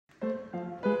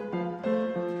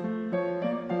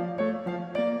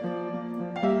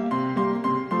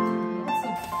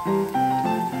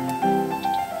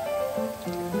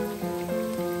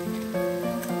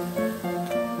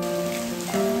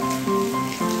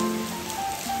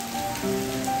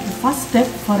first step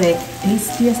for a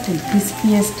tastiest and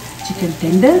crispiest chicken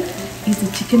tender is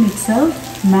the chicken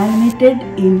itself marinated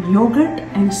in yogurt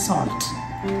and salt.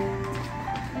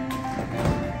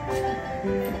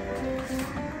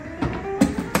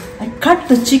 I cut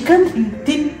the chicken in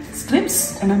thin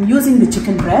strips and I'm using the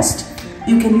chicken breast.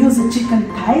 You can use the chicken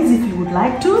thighs if you would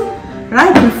like to.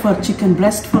 I prefer chicken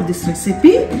breast for this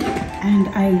recipe, and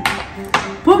I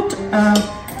put a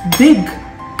big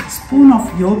spoon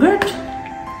of yogurt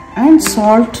and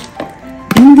salt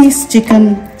in these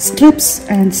chicken strips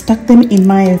and stuck them in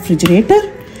my refrigerator.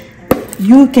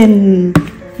 You can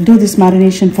do this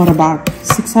marination for about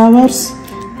 6 hours,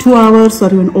 2 hours,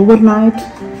 or even overnight.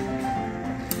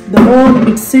 The more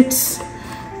it sits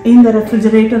in the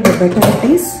refrigerator, the better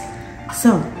it is.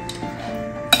 So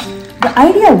the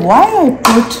idea why I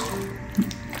put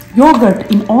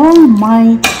yogurt in all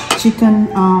my chicken,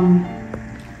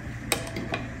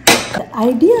 the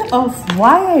idea of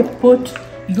why I put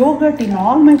yogurt in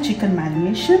all my chicken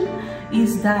marination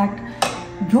is that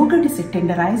yogurt is a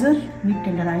tenderizer, meat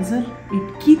tenderizer.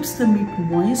 It keeps the meat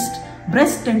moist.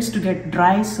 Breast tends to get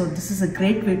dry, so this is a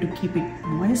great way to keep it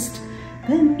moist.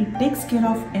 Then it takes care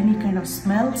of any kind of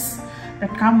smells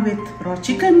that come with raw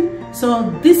chicken.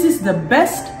 So this is the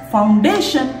best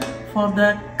foundation for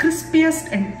the crispiest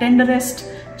and tenderest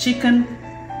chicken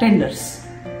tenders.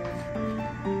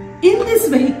 In this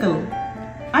vehicle,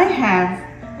 I have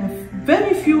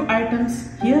very few items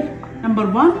here. Number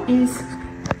one is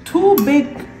 2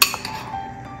 big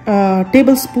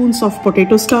tablespoons of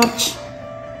potato starch.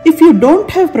 If you don't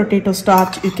have potato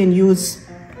starch, you can use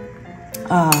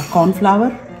corn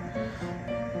flour.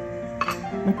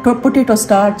 But potato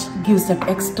starch gives that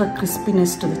extra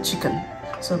crispiness to the chicken.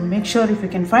 So make sure if you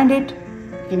can find it,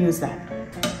 you can use that.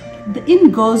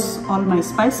 In goes all my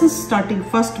spices, starting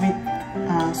first with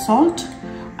salt.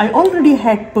 I already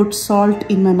had put salt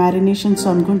in my marination, so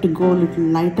I'm going to go a little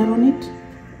lighter on it.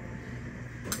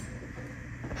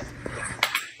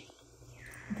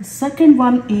 The second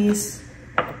one is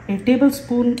a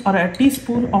tablespoon or a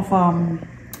teaspoon of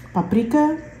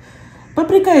paprika.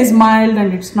 Paprika is mild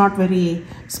and it's not very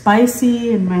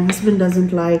spicy, and my husband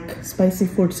doesn't like spicy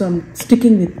food, so I'm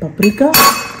sticking with paprika.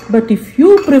 But if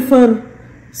you prefer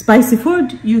spicy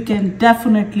food, you can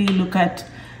definitely look at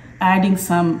adding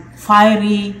some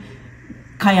fiery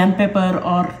cayenne pepper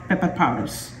or pepper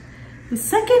powders. The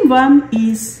second one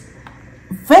is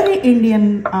very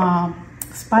Indian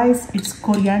spice. It's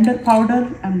coriander powder.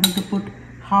 I'm going to put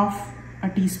half a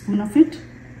teaspoon of it.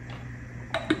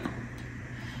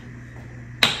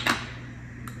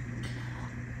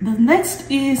 The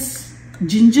next is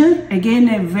ginger, again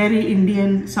a very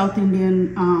Indian, South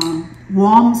Indian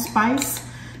warm spice.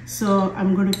 So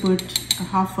I'm going to put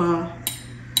half a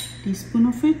teaspoon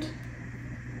of it.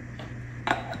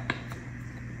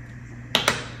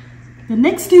 The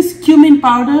next is cumin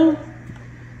powder.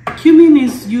 Cumin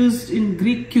is used in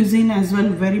Greek cuisine as well,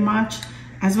 very much,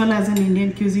 as well as in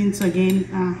Indian cuisine. So again,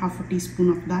 half a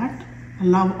teaspoon of that. I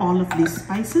love all of these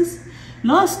spices.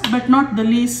 Last but not the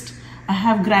least, I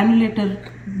have granulated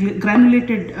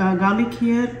garlic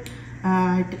here.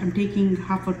 I'm taking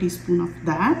half a teaspoon of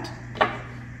that.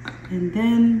 And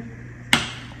then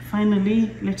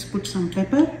finally, let's put some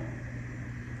pepper.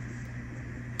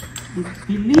 I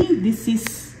believe this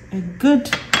is a good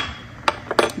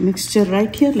mixture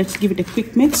right here. Let's give it a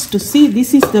quick mix to see.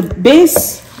 This is the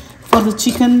base for the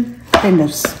chicken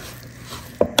tenders.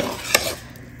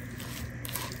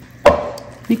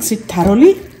 Mix it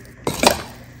thoroughly.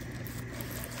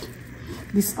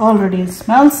 This already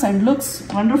smells and looks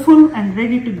wonderful and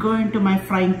ready to go into my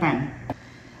frying pan.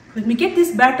 Let me get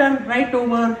this batter right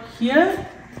over here,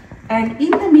 and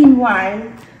in the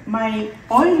meanwhile my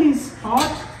oil is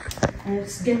hot and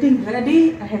it's getting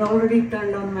ready. I had already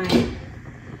turned on my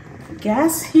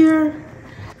gas here,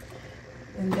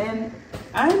 and then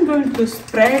I'm going to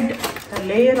spread a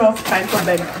layer of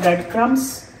panko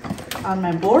breadcrumbs on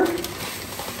my board.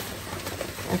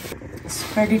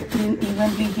 Spread it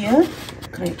evenly here.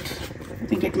 Great. Let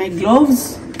me get my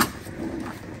gloves.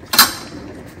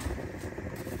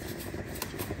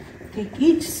 Take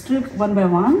each strip one by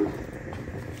one.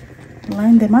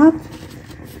 Line them up.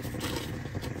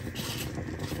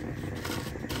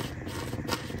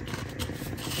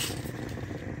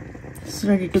 It's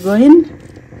ready to go in.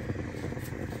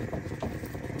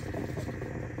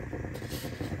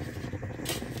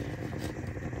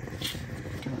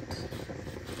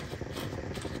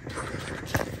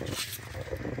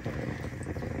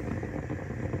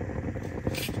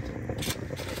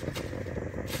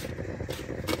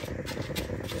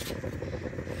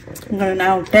 I'm going to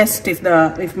now test if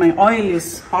my oil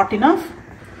is hot enough.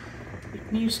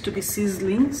 needs to be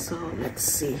sizzling, so let's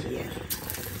see here.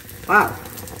 Wow,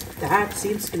 that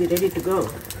seems to be ready to go.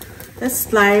 Let's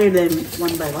slide them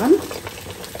one by one.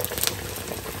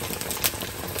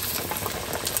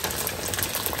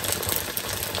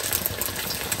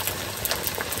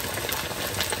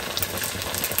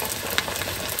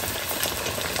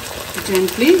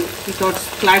 Gently, without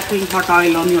splattering hot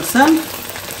oil on yourself.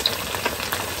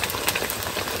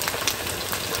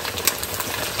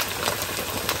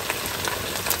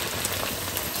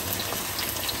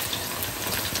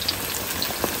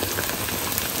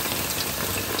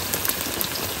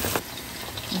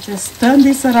 Just turn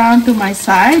this around to my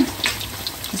side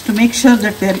just to make sure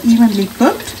that they're evenly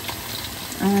cooked,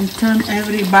 and turn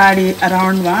everybody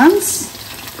around once.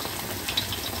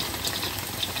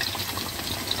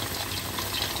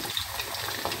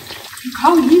 Look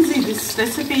how easy this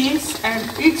recipe is, and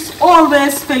it's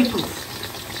always fail-proof.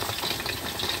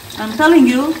 I'm telling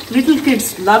you, little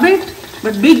kids love it,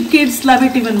 but big kids love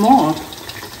it even more.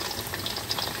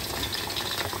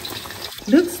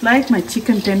 Looks like my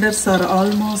chicken tenders are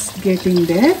almost getting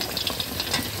there.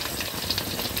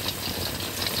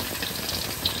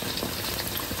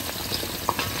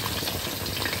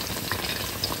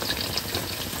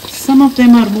 Some of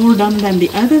them are more done than the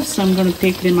others, so I'm going to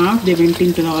take them out. They went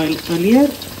into the oil earlier.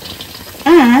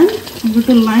 And I'm going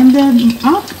to line them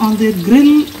up on the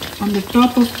grill on the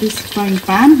top of this frying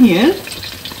pan here.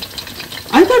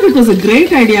 I thought it was a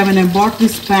great idea when I bought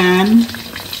this pan,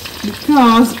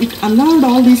 because it allowed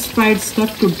all these fried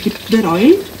stuff to dip their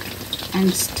oil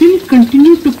and still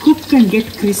continue to cook and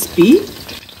get crispy.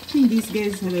 I think these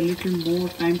guys have a little more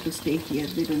time to stay here.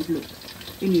 They don't look,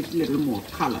 they need a little more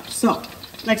color. So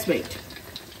let's wait.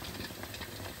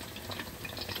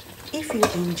 If you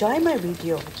enjoy my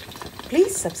video,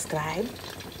 please subscribe,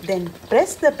 then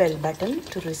press the bell button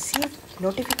to receive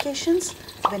notifications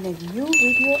when a new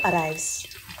video arrives.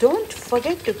 Don't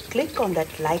forget to click on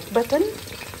that like button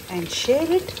and share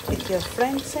it with your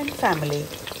friends and family.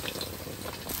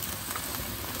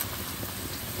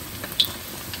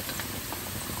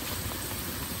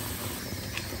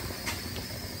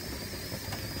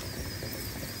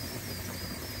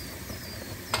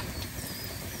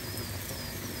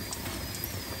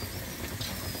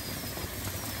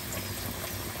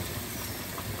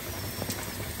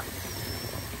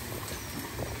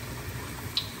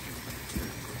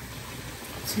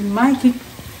 So in my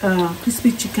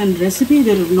crispy chicken recipe,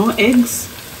 there are no eggs.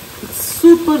 It's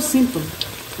super simple,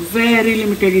 very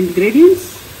limited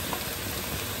ingredients.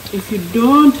 If you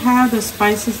don't have the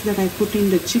spices that I put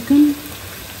in the chicken,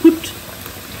 put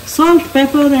salt,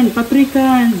 pepper and paprika,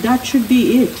 and that should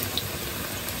be it.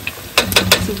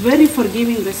 It's a very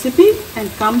forgiving recipe and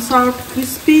comes out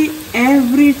crispy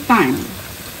every time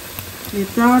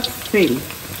without fail.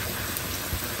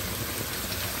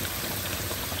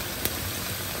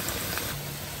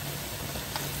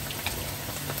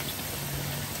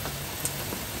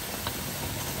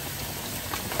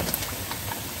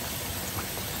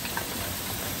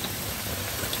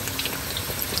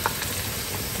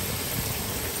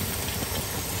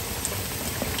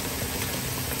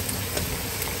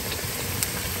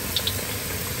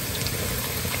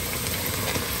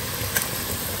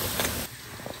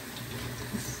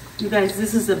 You guys,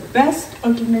 this is the best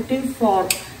alternative for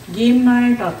game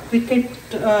night or cricket,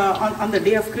 on the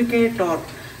day of cricket or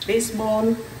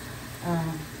baseball.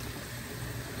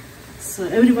 So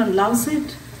everyone loves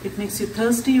it. It makes you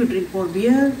thirsty, you drink more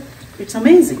beer. It's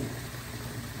amazing.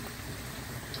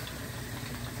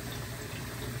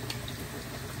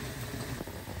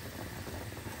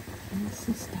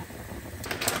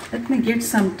 Let me get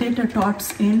some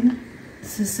tater-tots in.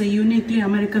 This is a uniquely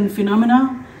American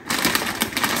phenomena.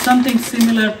 Something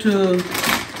similar to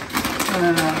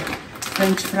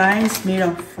French fries made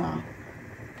of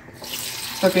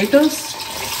potatoes.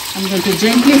 I'm going to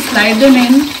gently slide them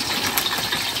in.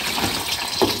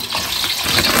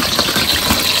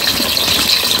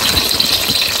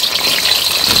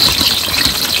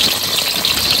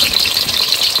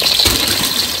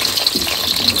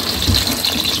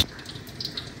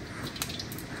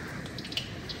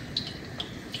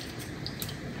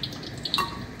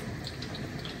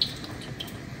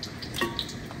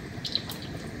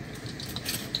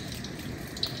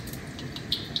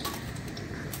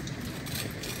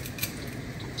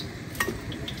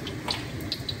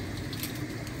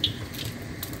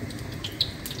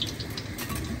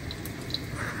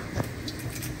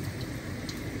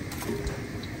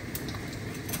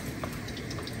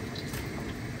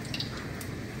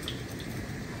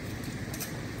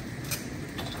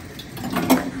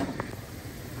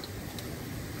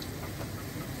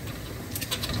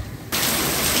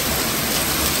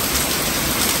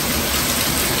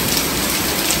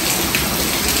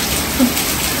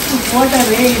 What a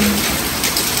rain.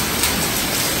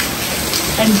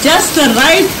 And just the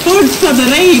right food for the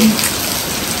rain.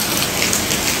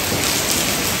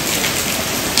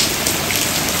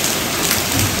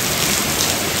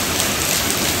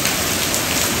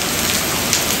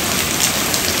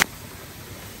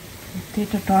 The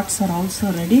tater-tots are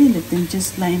also ready. Let me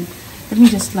just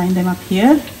line them up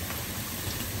here.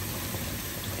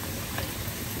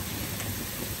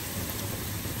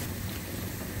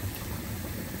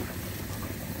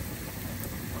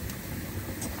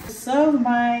 Serve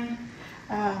my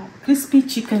crispy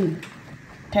chicken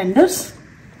tenders.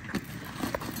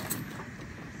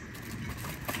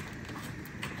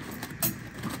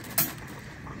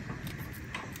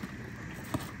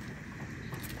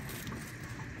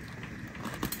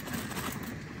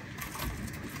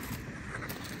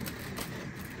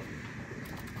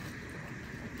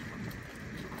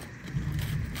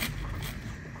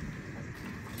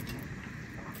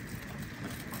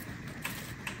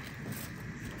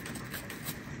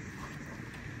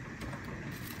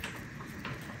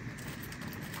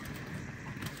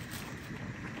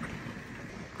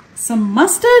 Some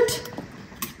mustard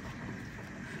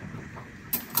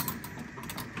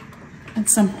and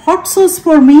some hot sauce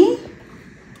for me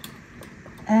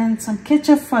and some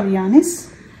ketchup for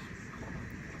Yanis.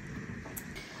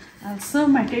 I'll serve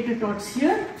my tater-tots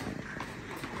here.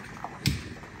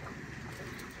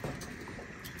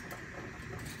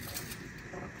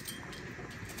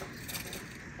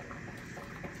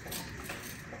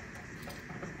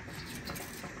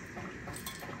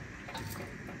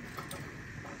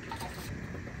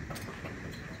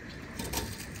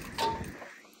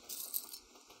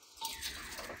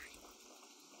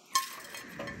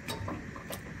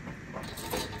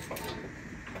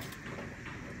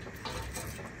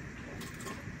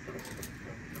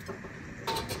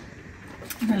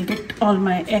 I'll get all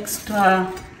my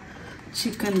extra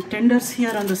chicken tenders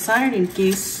here on the side in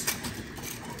case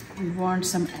you want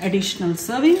some additional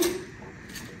serving.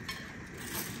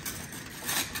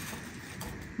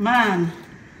 Man,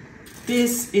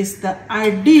 this is the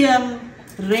ideal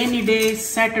rainy day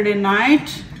Saturday night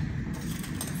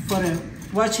for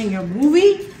watching a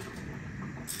movie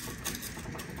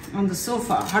on the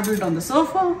sofa, huddled on the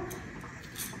sofa.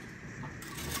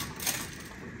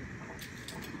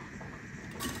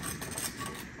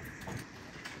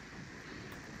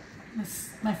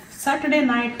 My Saturday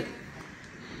night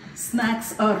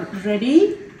snacks are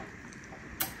ready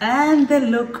and they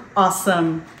look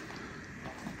awesome.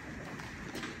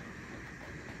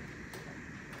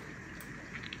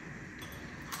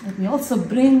 Let me also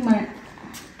bring my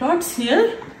tots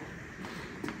here.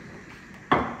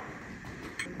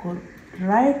 Go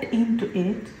right into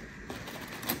it.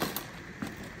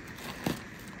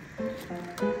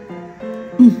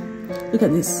 Look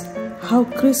at this, how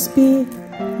crispy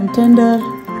and tender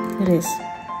it is.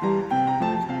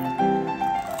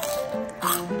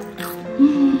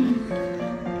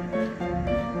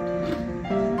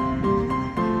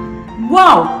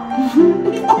 Wow!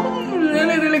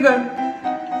 Really, really good.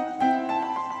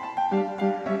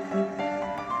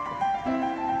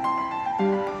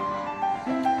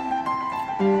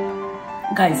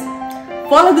 Guys,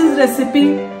 follow this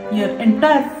recipe. Your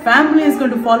entire family is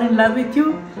going to fall in love with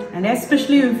you, and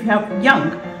especially if you have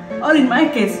young, or in my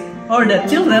case, older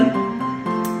children,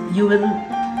 you will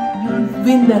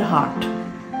win their heart.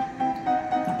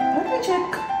 Let me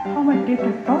check how my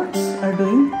tater-tots are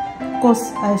doing. Of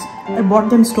course, I bought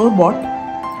them store-bought.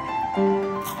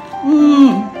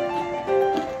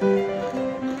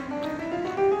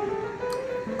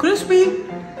 Crispy.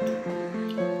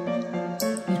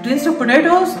 The taste of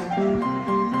potatoes.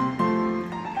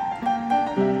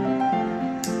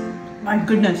 My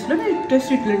goodness, let me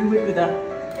taste it a little bit with that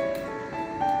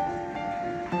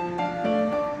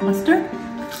mustard.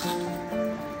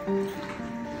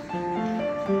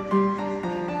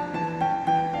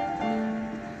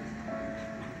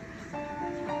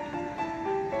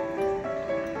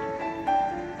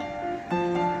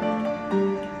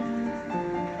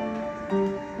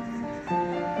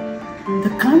 The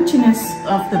crunchiness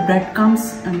of the breadcrumbs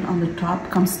and on the top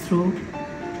comes through.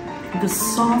 The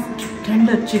soft,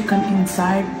 tender chicken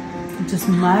inside, just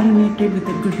marinated with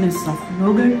the goodness of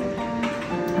yogurt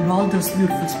and all those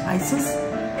beautiful spices,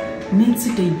 makes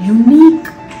it a unique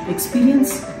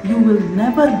experience. You will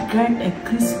never get a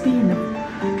crispy and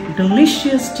a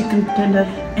delicious chicken tender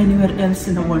anywhere else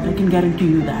in the world. I can guarantee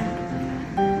you that.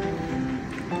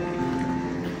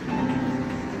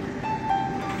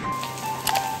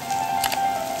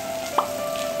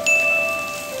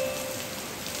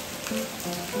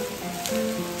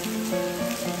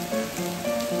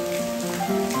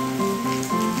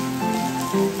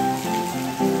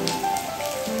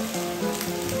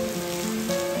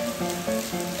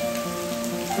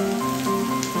 you.